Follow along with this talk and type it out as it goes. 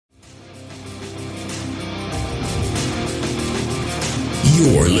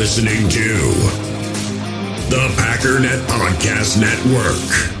You're listening to the Packernet Podcast Network.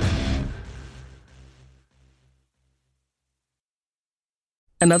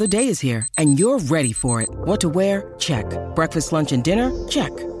 Another day is here, and you're ready for it. What to wear? Check. Breakfast, lunch, and dinner?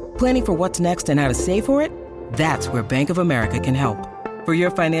 Check. Planning for what's next and how to save for it? That's where Bank of America can help. For your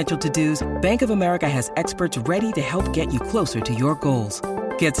financial to-dos, Bank of America has experts ready to help get you closer to your goals.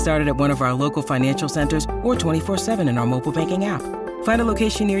 Get started at one of our local financial centers or 24/7 in our mobile banking app. Find a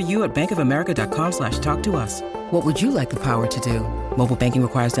location near you at bankofamerica.com/talktous. What would you like the power to do? Mobile banking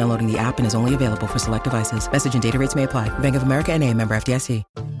requires downloading the app and is only available for select devices. Message and data rates may apply. Bank of America N.A., member FDIC.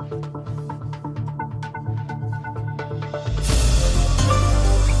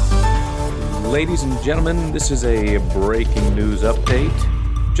 Ladies and gentlemen, this is a breaking news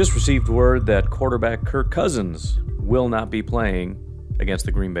update. Just received word that quarterback Kirk Cousins will not be playing against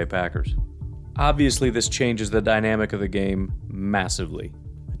the Green Bay Packers. Obviously, this changes the dynamic of the game massively.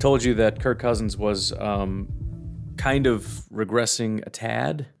 I told you that Kirk Cousins was kind of regressing a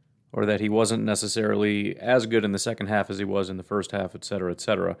tad, or that he wasn't necessarily as good in the second half as he was in the first half, etc.,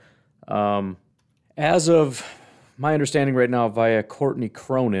 etc. As of my understanding right now via Courtney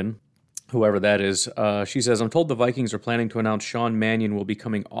Cronin, whoever that is, she says, I'm told the Vikings are planning to announce Sean Mannion will be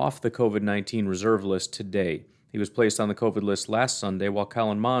coming off the COVID-19 reserve list today. He was placed on the COVID list last Sunday while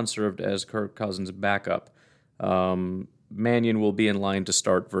Kellen Mond served as Kirk Cousins' backup. Mannion will be in line to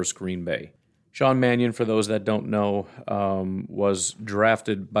start versus Green Bay. Sean Mannion, for those that don't know, was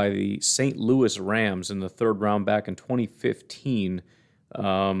drafted by the St. Louis Rams in the third round back in 2015.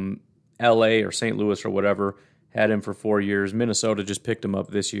 LA or St. Louis or whatever had him for 4 years. Minnesota just picked him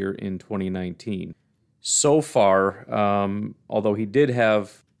up this year in 2019. So far, although he did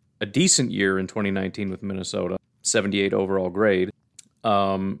have a decent year in 2019 with Minnesota, 78 overall grade.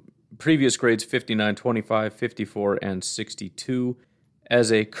 Previous grades 59, 25, 54, and 62.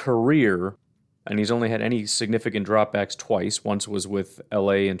 As a career, and he's only had any significant dropbacks twice. Once was with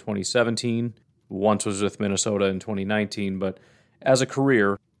LA in 2017, once was with Minnesota in 2019. But as a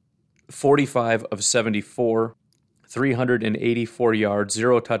career, 45 of 74, 384 yards,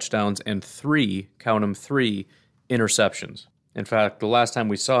 0 touchdowns, and 3 interceptions. In fact, the last time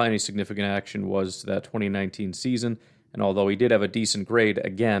we saw any significant action was that 2019 season, and although he did have a decent grade,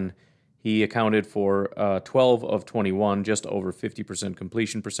 again, he accounted for 12 of 21, just over 50%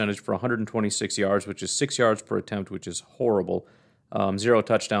 completion percentage for 126 yards, which is 6 yards per attempt, which is horrible, 0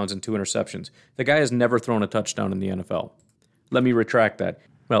 touchdowns and 2 interceptions. The guy has never thrown a touchdown in the NFL. Let me retract that.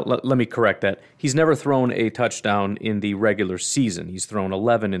 Well, let me correct that. He's never thrown a touchdown in the regular season. He's thrown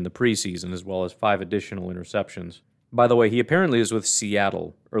 11 in the preseason, as well as 5 additional interceptions. By the way, he apparently is with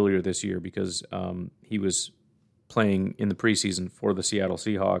Seattle earlier this year because he was playing in the preseason for the Seattle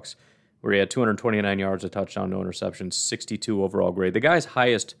Seahawks, where he had 229 yards, a touchdown, no interceptions, 62 overall grade. The guy's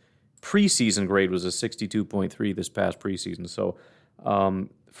highest preseason grade was a 62.3 this past preseason. So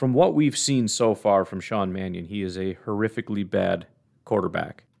from what we've seen so far from Sean Mannion, he is a horrifically bad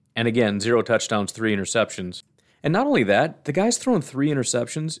quarterback. And again, 0 touchdowns, 3 interceptions. And not only that, the guy's thrown 3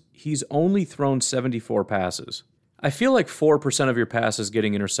 interceptions. He's only thrown 74 passes. I feel like 4% of your passes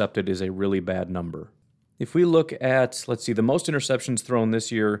getting intercepted is a really bad number. If we look at, let's see, the most interceptions thrown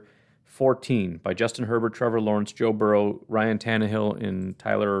this year, 14 by Justin Herbert, Trevor Lawrence, Joe Burrow, Ryan Tannehill, and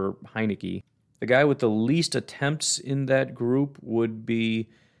Tyler Heineke. The guy with the least attempts in that group would be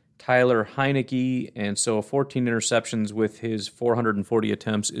Tyler Heineke, and so 14 interceptions with his 440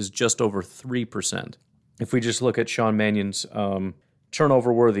 attempts is just over 3%. If we just look at Sean Mannion's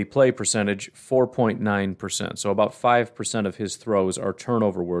turnover-worthy play percentage, 4.9%. So about 5% of his throws are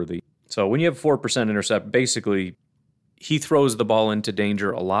turnover-worthy. So when you have 4% intercept, basically he throws the ball into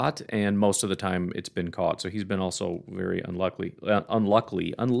danger a lot, and most of the time it's been caught. So he's been also very unlucky. Also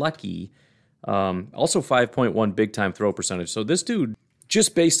 5.1 big-time throw percentage. So this dude,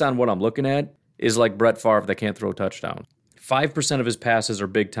 just based on what I'm looking at, is like Brett Favre that can't throw touchdowns. 5% of his passes are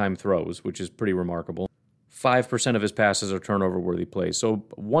big-time throws, which is pretty remarkable. 5% of his passes are turnover-worthy plays. So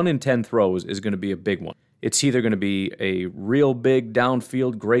 1 in 10 throws is going to be a big one. It's either going to be a real big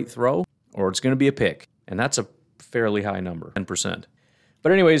downfield great throw, or it's going to be a pick. And that's a fairly high number, 10%.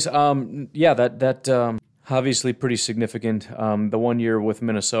 But anyways, that obviously pretty significant. The 1 year with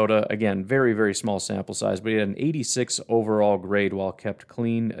Minnesota, again, very, very small sample size, but he had an 86 overall grade while kept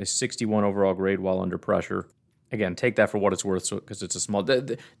clean, a 61 overall grade while under pressure. Again, take that for what it's worth because it's a small...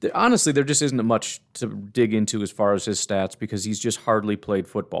 honestly, there just isn't much to dig into as far as his stats because he's just hardly played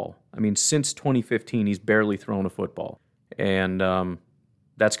football. I mean, since 2015, he's barely thrown a football. And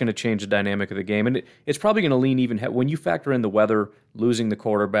that's going to change the dynamic of the game. And it's probably going to lean even... when you factor in the weather, losing the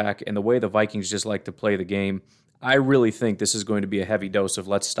quarterback, and the way the Vikings just like to play the game, I really think this is going to be a heavy dose of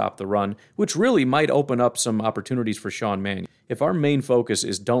let's stop the run, which really might open up some opportunities for Sean Mannion. If our main focus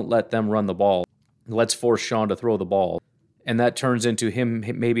is don't let them run the ball, let's force Sean to throw the ball, and that turns into him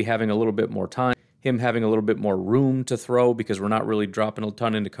maybe having a little bit more time, him having a little bit more room to throw because we're not really dropping a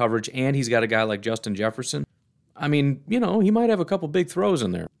ton into coverage, and he's got a guy like Justin Jefferson. I mean, he might have a couple big throws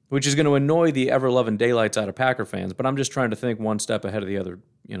in there, which is going to annoy the ever-loving daylights out of Packer fans, but I'm just trying to think one step ahead of the other,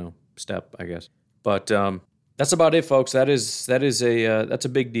 step, I guess. But that's about it, folks. That's a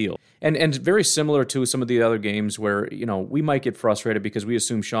big deal. And very similar to some of the other games where, we might get frustrated because we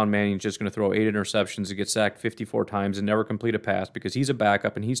assume Sean Mannion's just going to throw 8 interceptions and get sacked 54 times and never complete a pass because he's a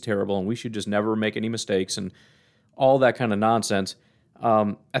backup and he's terrible and we should just never make any mistakes and all that kind of nonsense.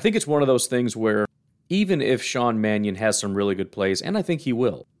 I think it's one of those things where even if Sean Mannion has some really good plays, and I think he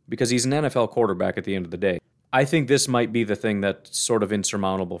will, because he's an NFL quarterback at the end of the day, I think this might be the thing that's sort of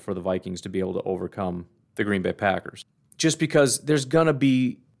insurmountable for the Vikings to be able to overcome the Green Bay Packers. Just because there's going to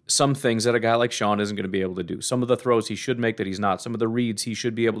be some things that a guy like Sean isn't going to be able to do. Some of the throws he should make that he's not. Some of the reads he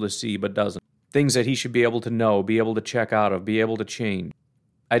should be able to see but doesn't. Things that he should be able to know, be able to check out of, be able to change.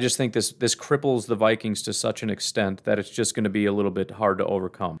 I just think this cripples the Vikings to such an extent that it's just going to be a little bit hard to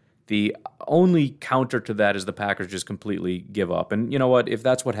overcome. The only counter to that is the Packers just completely give up. And you know what? If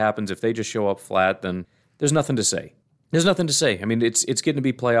that's what happens, if they just show up flat, then there's nothing to say. There's nothing to say. I mean, it's getting to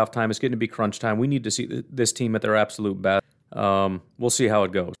be playoff time. It's getting to be crunch time. We need to see this team at their absolute best. We'll see how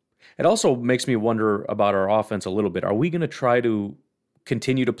it goes. It also makes me wonder about our offense a little bit. Are we going to try to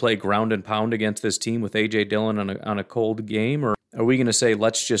continue to play ground and pound against this team with A.J. Dillon on a cold game? Or are we going to say,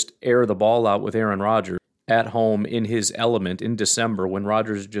 let's just air the ball out with Aaron Rodgers at home in his element in December when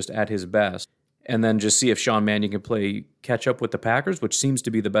Rodgers is just at his best, and then just see if Sean Mannion can play catch up with the Packers, which seems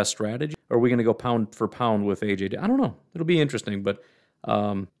to be the best strategy? Or are we going to go pound for pound with A.J. I don't know. It'll be interesting, but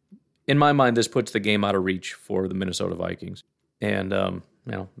in my mind, this puts the game out of reach for the Minnesota Vikings. And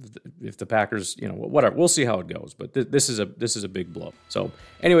if the Packers, whatever, we'll see how it goes. But this is a big blow. So,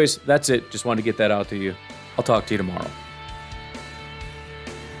 anyways, that's it. Just wanted to get that out to you. I'll talk to you tomorrow.